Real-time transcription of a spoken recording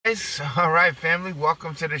guys. All right, family.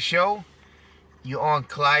 Welcome to the show. You're on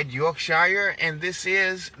Clyde, Yorkshire, and this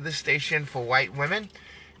is the station for white women.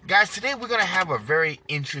 Guys, today we're going to have a very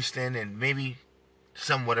interesting and maybe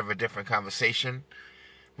somewhat of a different conversation.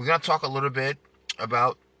 We're going to talk a little bit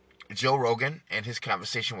about Joe Rogan and his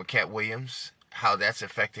conversation with Katt Williams, how that's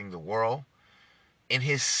affecting the world. In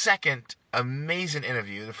his second amazing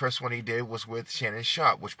interview, the first one he did was with Shannon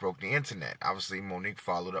Sharpe, which broke the internet. Obviously, Monique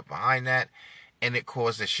followed up behind that, and it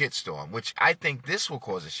caused a shitstorm, which I think this will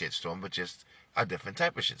cause a shitstorm, but just a different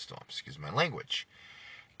type of shitstorm. Excuse my language.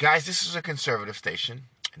 Guys, this is a conservative station,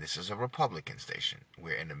 and this is a Republican station.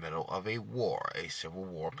 We're in the middle of a war, a civil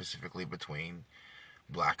war, specifically between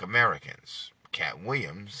black Americans. Katt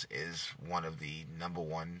Williams is one of the number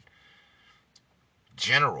one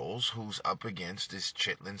generals who's up against this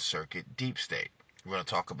Chitlin Circuit deep state. We're going to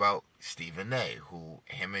talk about Stephen A., who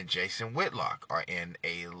him and Jason Whitlock are in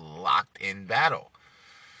a locked-in battle.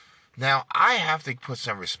 Now, I have to put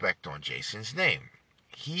some respect on Jason's name.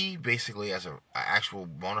 He basically, as an actual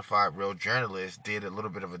bona fide real journalist, did a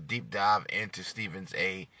little bit of a deep dive into Stephen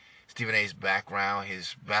A's background,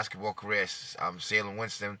 his basketball career at Salem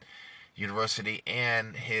Winston University,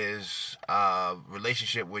 and his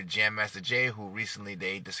relationship with Jam Master Jay, who recently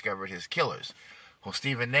they discovered his killers. Well,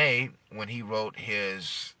 Stephen A., when he wrote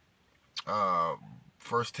his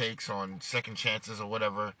first takes on second chances or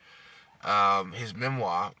whatever, his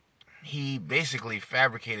memoir, he basically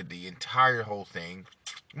fabricated the entire whole thing,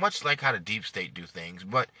 much like how the deep state do things.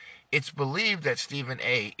 But it's believed that Stephen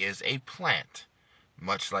A. is a plant,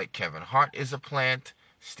 much like Kevin Hart is a plant,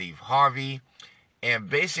 Steve Harvey. And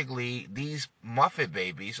basically, these Muppet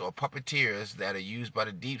babies or puppeteers that are used by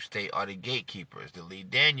the deep state are the gatekeepers, the Lee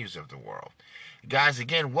Daniels of the world. Guys,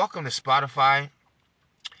 again, welcome to Spotify.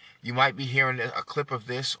 You might be hearing a clip of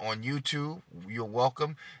this on YouTube. You're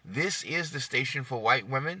welcome. This is the station for white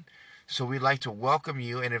women. So we'd like to welcome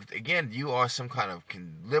you. And if, again, you are some kind of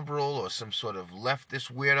liberal or some sort of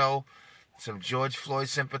leftist weirdo, some George Floyd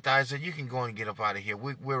sympathizer, you can go and get up out of here.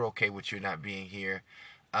 We're okay with you not being here.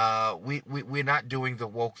 We're not doing the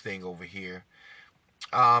woke thing over here.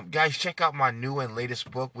 Guys, check out my new and latest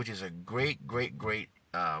book, which is a great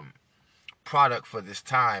product for this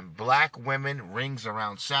time. Black Women Rings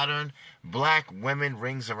Around Saturn. Black Women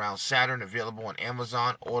Rings Around Saturn, available on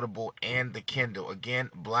Amazon, Audible, and the Kindle. Again,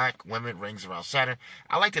 Black Women Rings Around Saturn.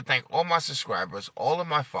 I'd like to thank all my subscribers, all of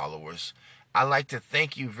my followers. I'd like to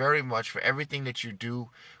thank you very much for everything that you do.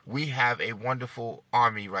 We have a wonderful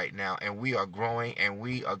army right now, and we are growing, and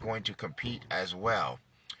we are going to compete as well.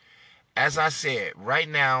 As I said, right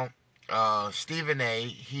now, Stephen A.,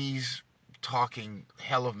 he's talking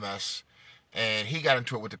hell of mess, and he got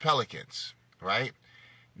into it with the Pelicans, right?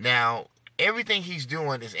 Now, everything he's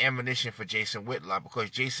doing is ammunition for Jason Whitlock, because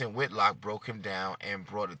Jason Whitlock broke him down and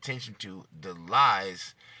brought attention to the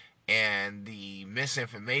lies and the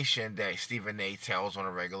misinformation that Stephen A. tells on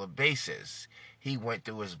a regular basis. He went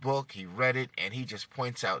through his book, he read it, and he just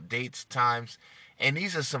points out dates, times, and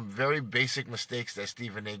these are some very basic mistakes that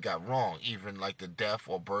Stephen A. got wrong, even like the death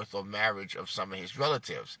or birth or marriage of some of his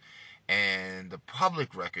relatives. And the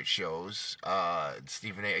public record shows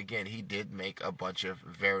Stephen A., again, he did make a bunch of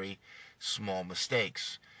very small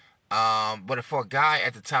mistakes. But for a guy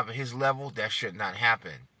at the top of his level, that should not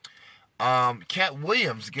happen. Katt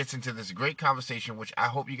Williams gets into this great conversation, which I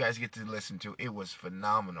hope you guys get to listen to. It was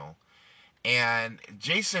phenomenal. And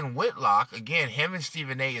Jason Whitlock, again, him and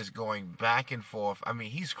Stephen A. is going back and forth. I mean,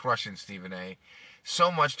 he's crushing Stephen A.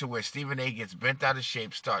 so much to where Stephen A. gets bent out of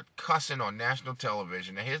shape, start cussing on national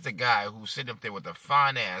television. And here's the guy who's sitting up there with a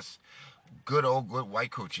fine ass, good white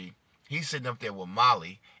coochie. He's sitting up there with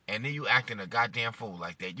Molly, and then you acting a goddamn fool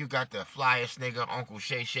like that. You got the flyest nigga, Uncle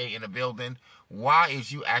Shay Shay, in the building. Why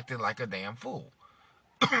is you acting like a damn fool?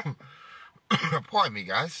 Pardon me,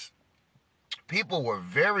 guys. People were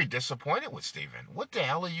very disappointed with Stephen. What the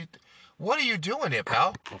hell are you... What are you doing here,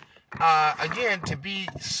 pal? Again, to be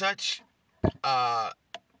such a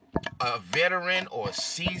veteran or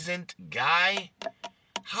seasoned guy,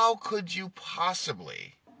 how could you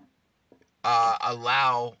possibly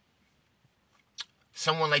allow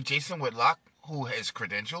someone like Jason Whitlock, who is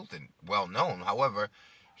credentialed and well known, however,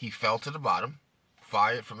 he fell to the bottom,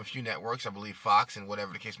 fired from a few networks, I believe Fox and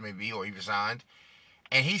whatever the case may be, or he resigned,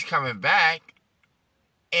 and he's coming back,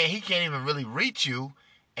 and he can't even really reach you,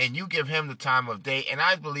 and you give him the time of day. And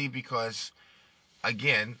I believe because,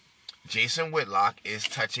 again, Jason Whitlock is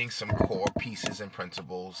touching some core pieces and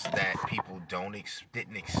principles that people didn't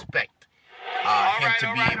expect him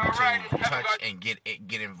to be able to touch and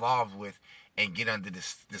get involved with and get under the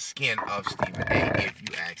skin of Stephen A. If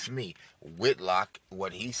you ask me, Whitlock,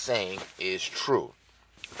 what he's saying is true.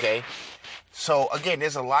 Okay? So, again,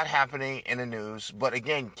 there's a lot happening in the news. But,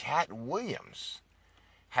 again, Katt Williams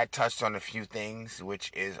had touched on a few things,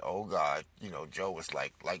 which is, oh, God. Joe was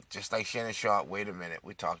just like Shannon Sharp, wait a minute.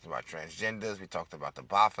 We talked about transgenders. We talked about the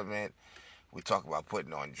Baphomet. We talked about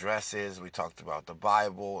putting on dresses. We talked about the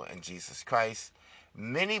Bible and Jesus Christ.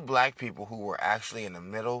 Many black people who were actually in the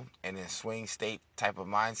middle and in swing state type of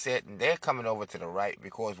mindset, and they're coming over to the right,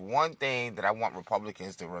 because one thing that I want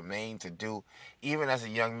Republicans to remain to do, even as a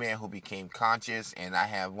young man who became conscious, and I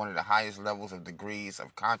have one of the highest levels of degrees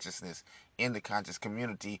of consciousness in the conscious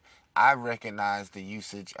community, I recognize the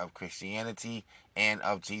usage of Christianity and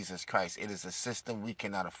of Jesus Christ. It is a system we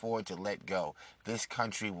cannot afford to let go. This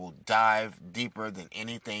country will dive deeper than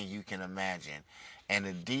anything you can imagine. And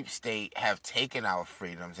the deep state have taken our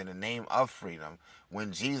freedoms in the name of freedom.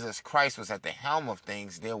 When Jesus Christ was at the helm of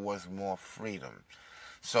things, there was more freedom.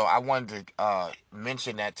 So I wanted to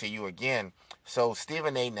mention that to you again. So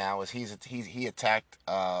Stephen A. now he attacked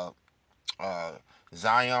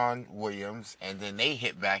Zion Williams, and then they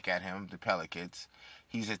hit back at him, the Pelicans.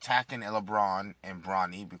 He's attacking LeBron and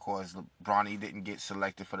Bronny because Bronny didn't get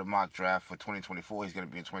selected for the mock draft for 2024. He's going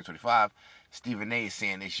to be in 2025. Stephen A. is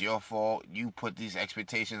saying it's your fault. You put these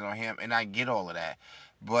expectations on him, and I get all of that.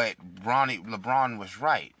 But LeBron was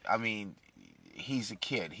right. I mean, he's a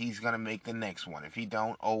kid. He's going to make the next one. If he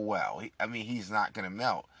don't, oh well. He's not going to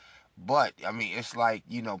melt. But, it's like,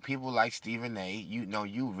 people like Stephen A.,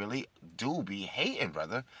 you really do be hating,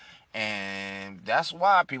 brother. And that's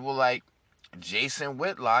why people like Jason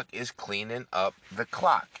Whitlock is cleaning up the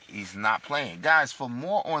clock. He's not playing. Guys, for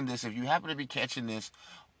more on this, if you happen to be catching this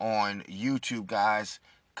on YouTube, guys,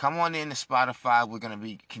 come on in to Spotify. We're going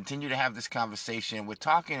to continue to have this conversation. We're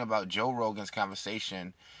talking about Joe Rogan's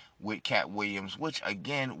conversation with Katt Williams, which,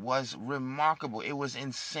 again, was remarkable. It was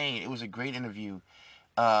insane. It was a great interview.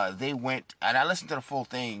 They went, and I listened to the full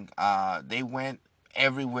thing. They went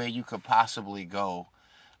everywhere you could possibly go,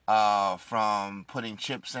 from putting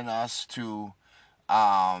chips in us to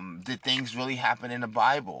did things really happen in the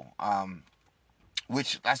Bible?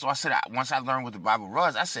 Which that's what I said. Once I learned what the Bible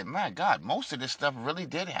was, I said, "Man, God, most of this stuff really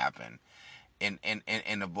did happen in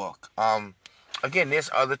the book." Again,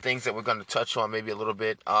 there's other things that we're going to touch on maybe a little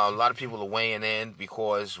bit. A lot of people are weighing in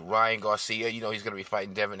because Ryan Garcia, he's going to be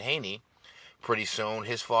fighting Devin Haney pretty soon.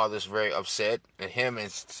 His father's very upset, and him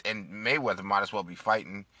and Mayweather might as well be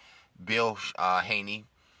fighting Bill Haney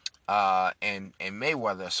and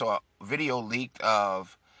Mayweather. So a video leaked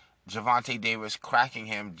of Gervonta Davis cracking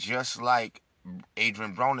him, just like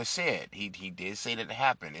Adrian Broner said. He did say that it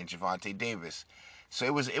happened in Gervonta Davis. So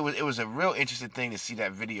it was a real interesting thing to see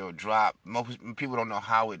that video drop. Most people don't know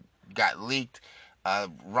how it got leaked.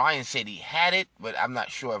 Ryan said he had it, but I'm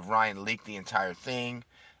not sure if Ryan leaked the entire thing.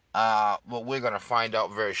 But we're going to find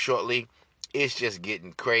out very shortly. It's just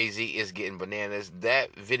getting crazy. It's getting bananas.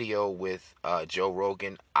 That video with Joe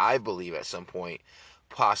Rogan, I believe at some point,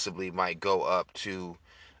 possibly might go up to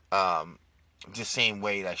the same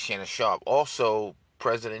way like Shannon Sharp. Also,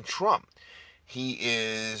 President Trump. He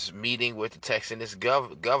is meeting with the Texas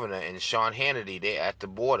governor and Sean Hannity. They're at the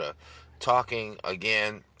border talking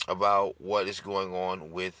again about what is going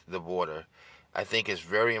on with the border. I think it's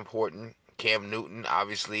very important. Cam Newton,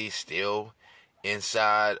 obviously, still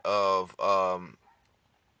inside of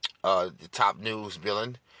the top news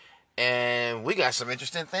billing. And we got some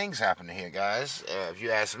interesting things happening here, guys. If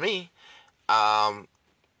you ask me.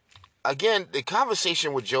 Again, the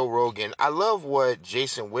conversation with Joe Rogan, I love what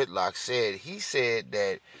Jason Whitlock said. He said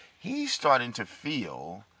that he's starting to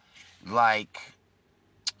feel like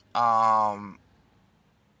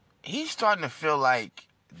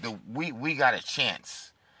we got a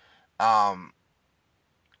chance. And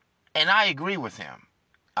I agree with him.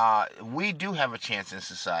 We do have a chance in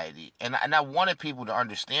society. And I wanted people to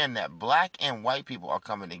understand that black and white people are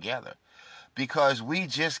coming together. Because we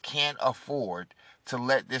just can't afford to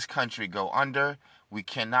let this country go under. We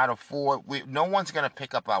cannot afford. No one's going to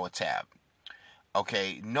pick up our tab.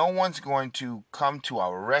 Okay? No one's going to come to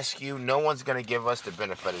our rescue. No one's going to give us the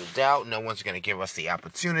benefit of the doubt. No one's going to give us the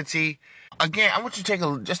opportunity. Again, I want you to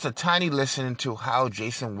take just a tiny listen to how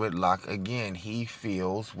Jason Whitlock, again, he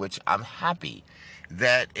feels, which I'm happy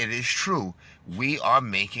that it is true. We are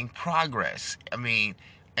making progress.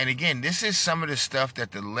 And again, this is some of the stuff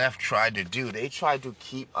that the left tried to do. They tried to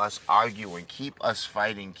keep us arguing, keep us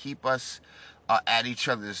fighting, keep us at each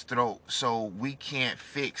other's throat so we can't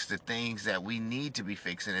fix the things that we need to be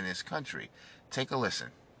fixing in this country. Take a listen.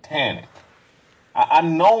 Panic.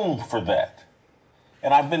 I'm known for that.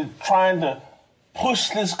 And I've been trying to push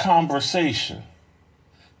this conversation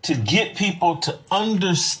to get people to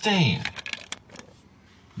understand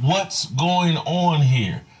what's going on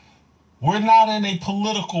here. We're not in a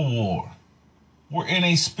political war. We're in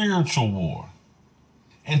a spiritual war.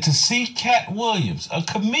 And to see Katt Williams, a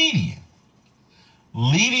comedian,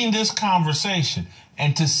 leading this conversation,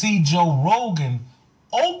 and to see Joe Rogan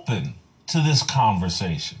open to this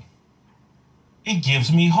conversation, it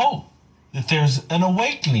gives me hope that there's an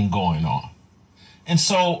awakening going on. And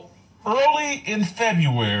so early in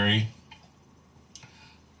February,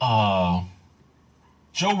 Joe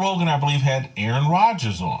Rogan, I believe, had Aaron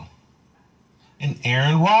Rodgers on. And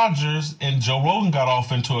Aaron Rodgers and Joe Rogan got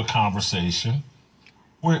off into a conversation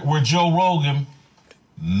where Joe Rogan,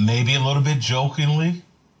 maybe a little bit jokingly,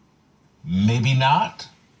 maybe not,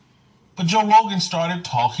 but Joe Rogan started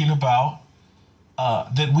talking about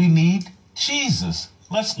that we need Jesus.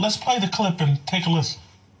 Let's play the clip and take a listen.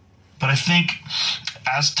 But I think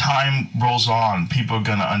as time rolls on, people are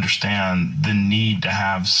going to understand the need to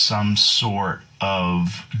have some sort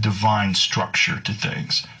of divine structure to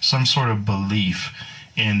things, some sort of belief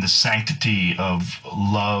in the sanctity of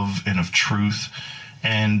love and of truth.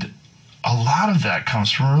 And a lot of that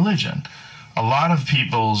comes from religion. A lot of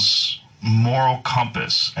people's moral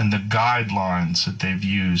compass and the guidelines that they've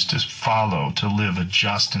used to follow to live a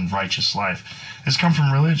just and righteous life has come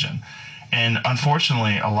from religion. And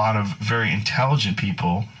unfortunately, a lot of very intelligent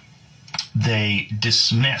people, they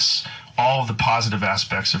dismiss all of the positive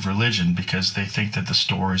aspects of religion because they think that the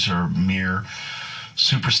stories are mere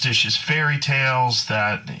superstitious fairy tales,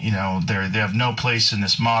 that, you know, they have no place in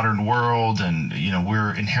this modern world, and, you know,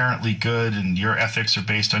 we're inherently good and your ethics are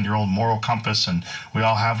based on your own moral compass and we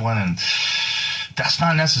all have one. And that's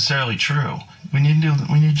not necessarily true. We need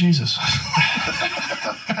Jesus.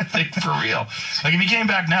 I think, for real. Like, if he came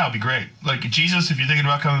back now, it'd be great. Like, Jesus, if you're thinking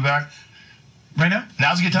about coming back right now,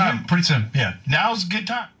 now's a good time. Yeah, pretty soon. Yeah. Now's a good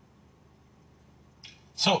time.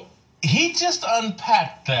 So he just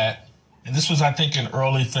unpacked that, and this was, I think, in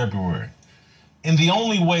early February, in the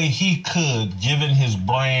only way he could, given his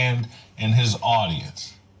brand and his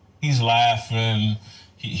audience. He's laughing.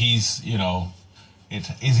 He's, you know,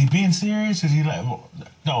 is he being serious? Is he like,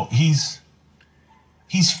 no, he's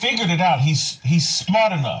figured it out. He's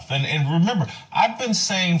smart enough. And remember, I've been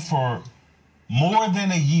saying for more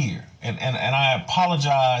than a year, and I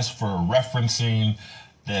apologize for referencing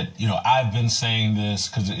that, you know, I've been saying this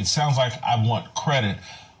because it sounds like I want credit.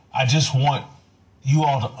 I just want you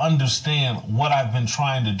all to understand what I've been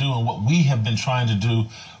trying to do and what we have been trying to do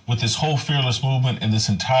with this whole Fearless movement and this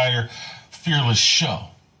entire Fearless show.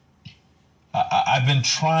 I've been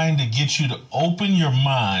trying to get you to open your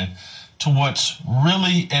mind to what's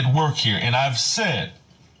really at work here. And I've started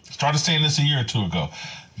saying this a year or two ago,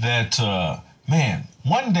 that, man,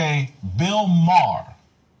 one day Bill Maher,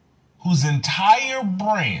 whose entire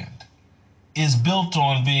brand is built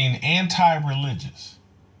on being anti-religious,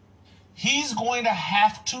 he's going to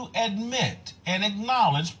have to admit and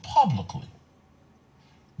acknowledge publicly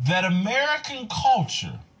that American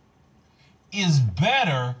culture is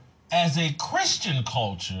better as a Christian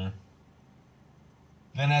culture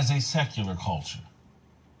than as a secular culture.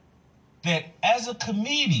 That as a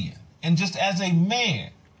comedian and just as a man,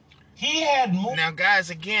 he had more. Now, guys,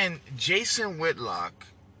 again, Jason Whitlock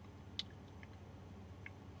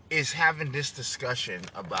is having this discussion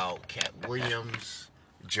about Katt Williams,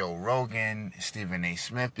 Joe Rogan, Stephen A.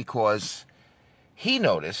 Smith, because he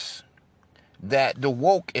noticed that the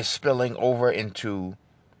woke is spilling over into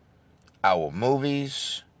our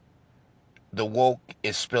movies. The woke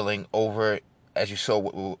is spilling over, as you saw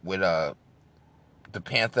with the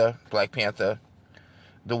Panther, Black Panther.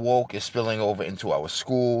 The woke is spilling over into our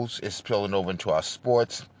schools. It's spilling over into our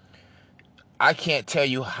sports. I can't tell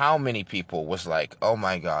you how many people was like, oh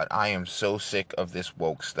my God, I am so sick of this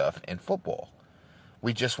woke stuff in football.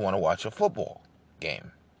 We just want to watch a football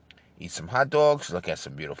game. Eat some hot dogs, look at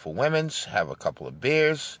some beautiful women, have a couple of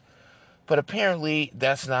beers. But apparently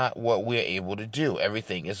that's not what we're able to do.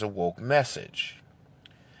 Everything is a woke message.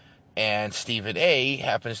 And Stephen A.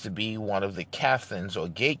 happens to be one of the captains or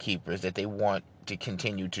gatekeepers that they want to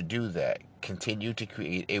continue to do that. Continue to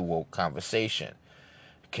create a woke conversation.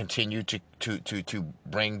 Continue to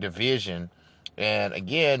bring division. And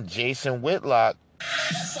again, Jason Whitlock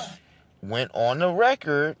went on the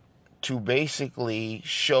record to basically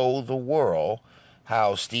show the world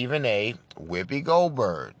how Stephen A., Whoopi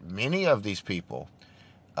Goldberg, many of these people,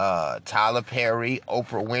 Tyler Perry,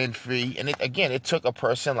 Oprah Winfrey, and it took a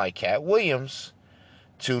person like Katt Williams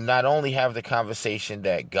to not only have the conversation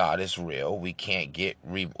that God is real, we can't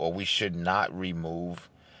we should not remove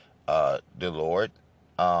the Lord.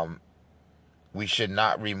 We should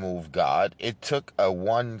not remove God. It took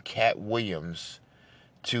one Katt Williams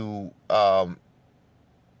to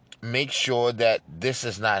make sure that this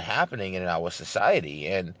is not happening in our society.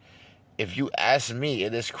 And if you ask me,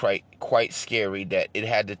 it is quite scary that it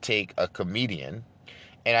had to take a comedian.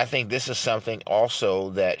 And I think this is something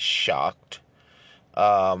also that shocked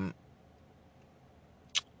um,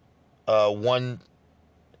 one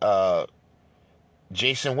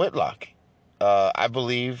Jason Whitlock. I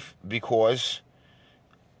believe because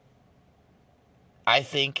I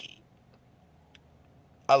think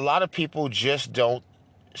a lot of people just don't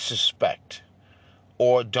suspect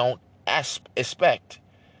or don't expect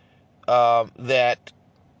that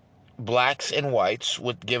blacks and whites,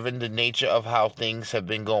 with given the nature of how things have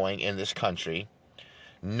been going in this country,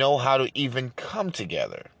 know how to even come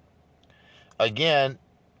together. Again,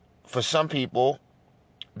 for some people,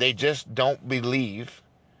 they just don't believe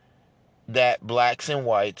that blacks and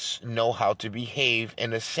whites know how to behave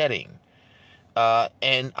in a setting.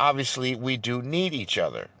 And obviously, we do need each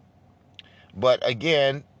other. But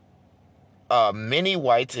again, many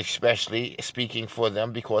whites, especially speaking for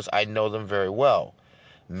them because I know them very well,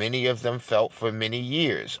 many of them felt for many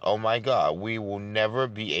years, oh my God, we will never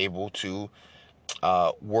be able to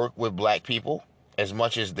work with black people as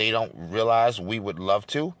much as they don't realize we would love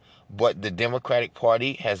to. But the Democratic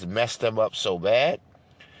Party has messed them up so bad.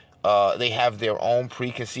 They have their own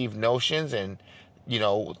preconceived notions and,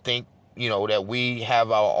 think, that we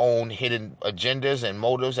have our own hidden agendas and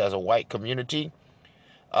motives as a white community.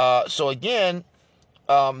 So again,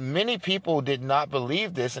 many people did not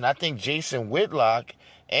believe this, and I think Jason Whitlock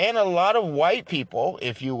and a lot of white people,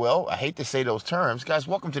 if you will, I hate to say those terms. Guys,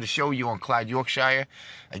 welcome to the show. You on Clyde, Yorkshire.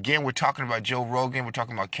 Again, we're talking about Joe Rogan. We're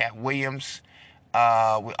talking about Katt Williams.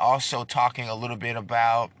 We're also talking a little bit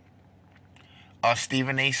about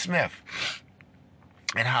Stephen A. Smith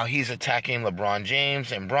and how he's attacking LeBron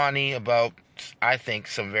James and Bronny about, I think,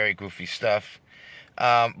 some very goofy stuff.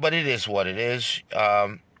 But it is what it is.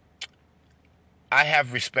 I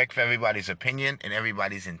have respect for everybody's opinion, and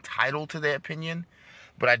everybody's entitled to their opinion.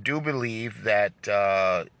 But I do believe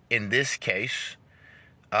that in this case,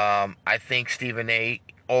 I think Stephen A.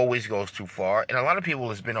 always goes too far. And a lot of people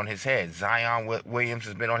has been on his head. Zion Williams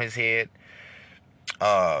has been on his head.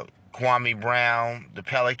 Kwame Brown, the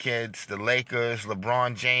Pelicans, the Lakers,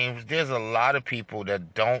 LeBron James. There's a lot of people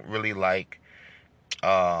that don't really like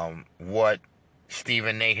what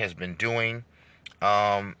Stephen A. has been doing.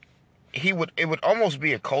 It would almost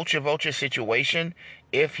be a culture vulture situation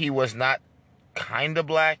if he was not kind of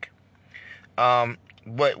black.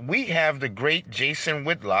 But we have the great Jason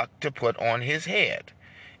Whitlock to put on his head.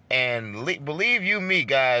 And believe you me,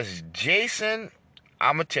 guys, Jason,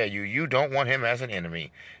 I'm going to tell you, you don't want him as an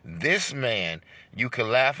enemy. This man, you can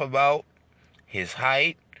laugh about his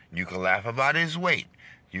height. You can laugh about his weight.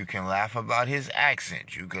 You can laugh about his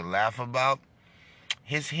accent. You can laugh about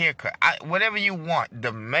his haircut. Whatever you want.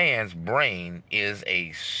 The man's brain is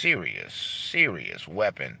a serious, serious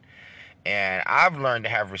weapon. And I've learned to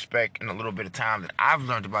have respect in a little bit of time that I've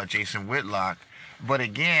learned about Jason Whitlock. But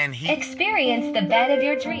again, he... Experience the bed of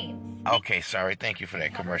your dreams. Okay, sorry. Thank you for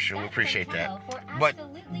that commercial. We appreciate that. But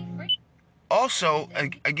also,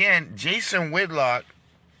 again, Jason Whitlock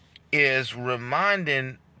is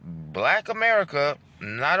reminding black America,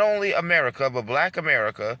 not only America, but black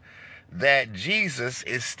America, that Jesus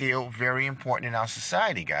is still very important in our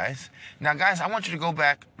society, guys. Now, guys, I want you to go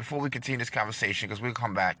back before we continue this conversation, because we'll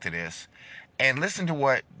come back to this, and listen to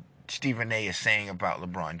what Stephen A. is saying about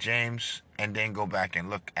LeBron James, and then go back and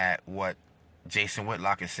look at what Jason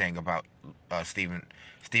Whitlock is saying about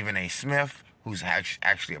Stephen A. Smith, who's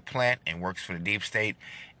actually a plant and works for the deep state,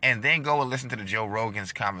 and then go and listen to the Joe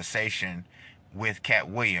Rogan's conversation with Katt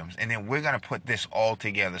Williams, and then we're going to put this all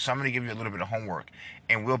together. So I'm going to give you a little bit of homework,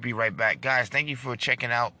 and we'll be right back. Guys, thank you for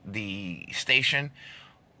checking out the station.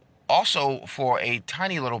 Also, for a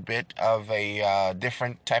tiny little bit of a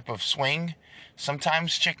different type of swing,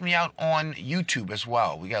 sometimes check me out on YouTube as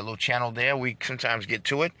well. We got a little channel there. We sometimes get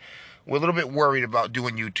to it. We're a little bit worried about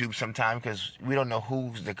doing YouTube sometimes because we don't know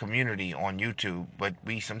who's the community on YouTube, but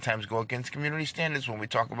we sometimes go against community standards when we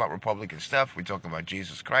talk about Republican stuff. We talk about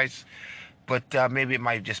Jesus Christ. But maybe it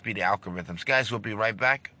might just be the algorithms. Guys, we'll be right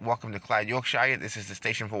back. Welcome to Clyde, Yorkshire. This is the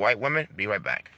station for white women. Be right back.